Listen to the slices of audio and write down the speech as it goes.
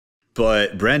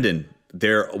But Brendan,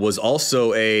 there was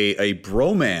also a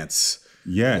bromance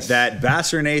that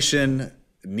Bachelor Nation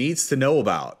needs to know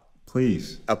about.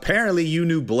 Please. Apparently you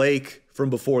knew Blake from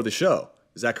before the show.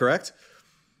 Is that correct?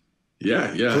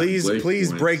 Yeah.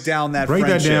 Please break down that break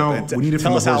friendship. That down. We need it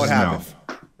tell from us the how it horse's happened.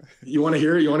 mouth. You want to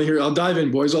hear it? I'll dive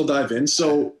in, boys. I'll dive in.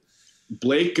 So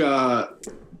Blake grew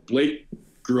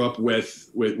up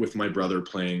with my brother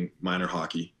playing minor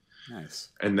hockey. Nice.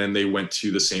 And then they went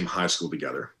to the same high school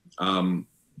together.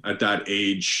 At that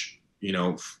age,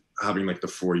 having like the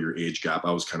 4-year age gap,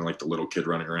 I was kind of like the little kid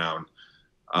running around.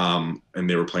 And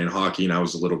they were playing hockey, and I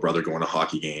was the little brother going to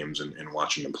hockey games and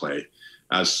watching them play.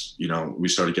 As we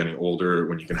started getting older,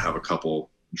 when you can have a couple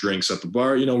drinks at the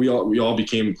bar, we all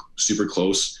became super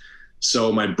close.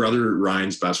 So my brother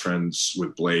Ryan's best friends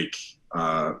with Blake.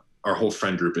 Our whole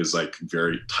friend group is like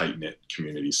very tight knit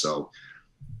community. So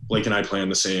Blake and I play on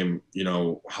the same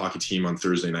hockey team on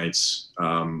Thursday nights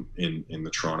in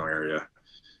the Toronto area.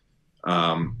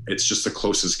 It's just the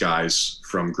closest guys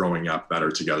from growing up that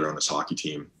are together on this hockey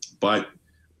team. But,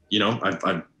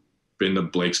 I've been to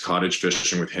Blake's cottage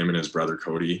fishing with him and his brother,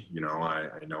 Cody. I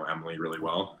know Emily really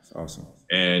well. That's awesome.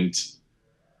 And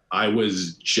I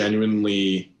was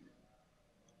genuinely,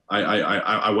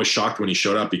 I was shocked when he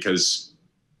showed up, because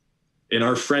in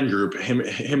our friend group,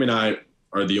 him and I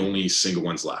are the only single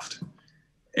ones left.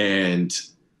 And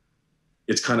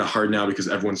it's kind of hard now because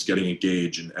everyone's getting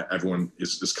engaged and everyone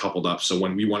is coupled up. So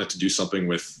when we wanted to do something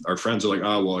with our friends, they're like,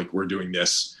 oh, well, like we're doing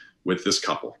this with this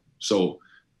couple. So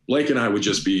Blake and I would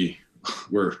just be,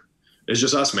 it's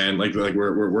just us, man. Like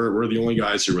we're the only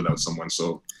guys here without someone.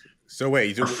 So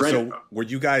wait, so where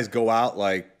you guys go out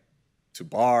like to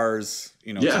bars,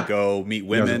 to go meet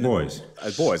women? As boys.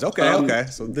 As boys. Okay.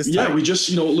 So this time. We just,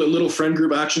 little friend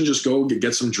group action, just go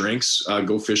get some drinks,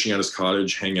 go fishing at his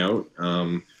cottage, hang out,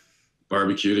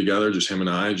 barbecue together, just him and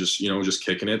I, just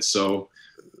kicking it. So,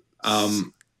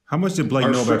 how much did Blake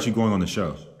know about you going on the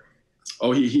show?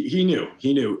 Oh, he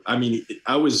knew. I mean,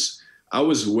 I was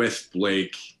with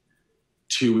Blake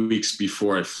 2 weeks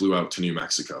before I flew out to New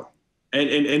Mexico.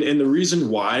 And the reason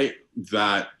why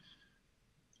that,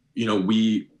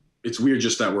 it's weird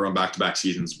just that we're on back-to-back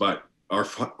seasons, but our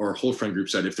whole friend group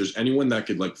said, if there's anyone that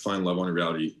could like find love on a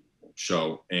reality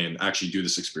show and actually do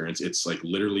this experience, it's like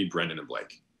literally Brendan and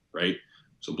Blake. Right.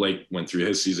 So Blake went through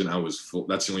his season.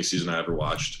 That's the only season I ever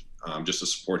watched, just to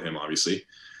support him, obviously.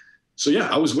 So yeah,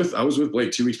 I was with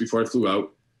Blake 2 weeks before I flew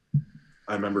out.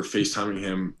 I remember FaceTiming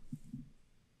him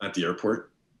at the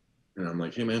airport, and I'm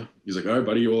like, hey man, he's like, all right,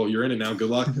 buddy, well, you're in it now. Good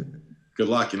luck.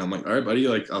 And I'm like, all right, buddy,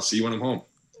 like, I'll see you when I'm home.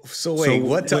 So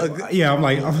wait, I'm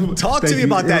like, talk to me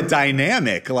about that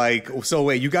dynamic. Like, so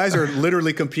wait, you guys are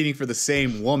literally competing for the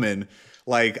same woman.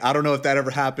 Like, I don't know if that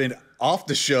ever happened off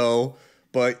the show,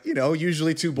 but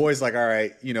usually two boys, like, all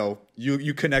right,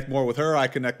 you connect more with her, I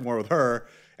connect more with her,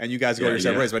 and you guys go your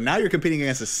separate ways. But now you're competing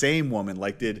against the same woman.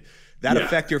 Like, did that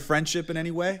affect your friendship in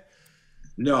any way?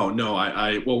 No.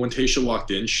 Well, when Tasha walked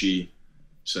in, she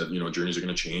said, journeys are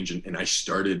going to change. And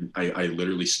I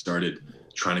literally started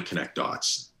trying to connect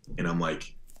dots. And I'm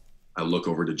like, I look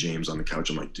over to James on the couch.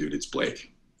 I'm like, dude, it's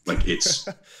Blake. Like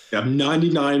I'm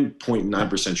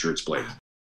 99.9% sure it's Blake.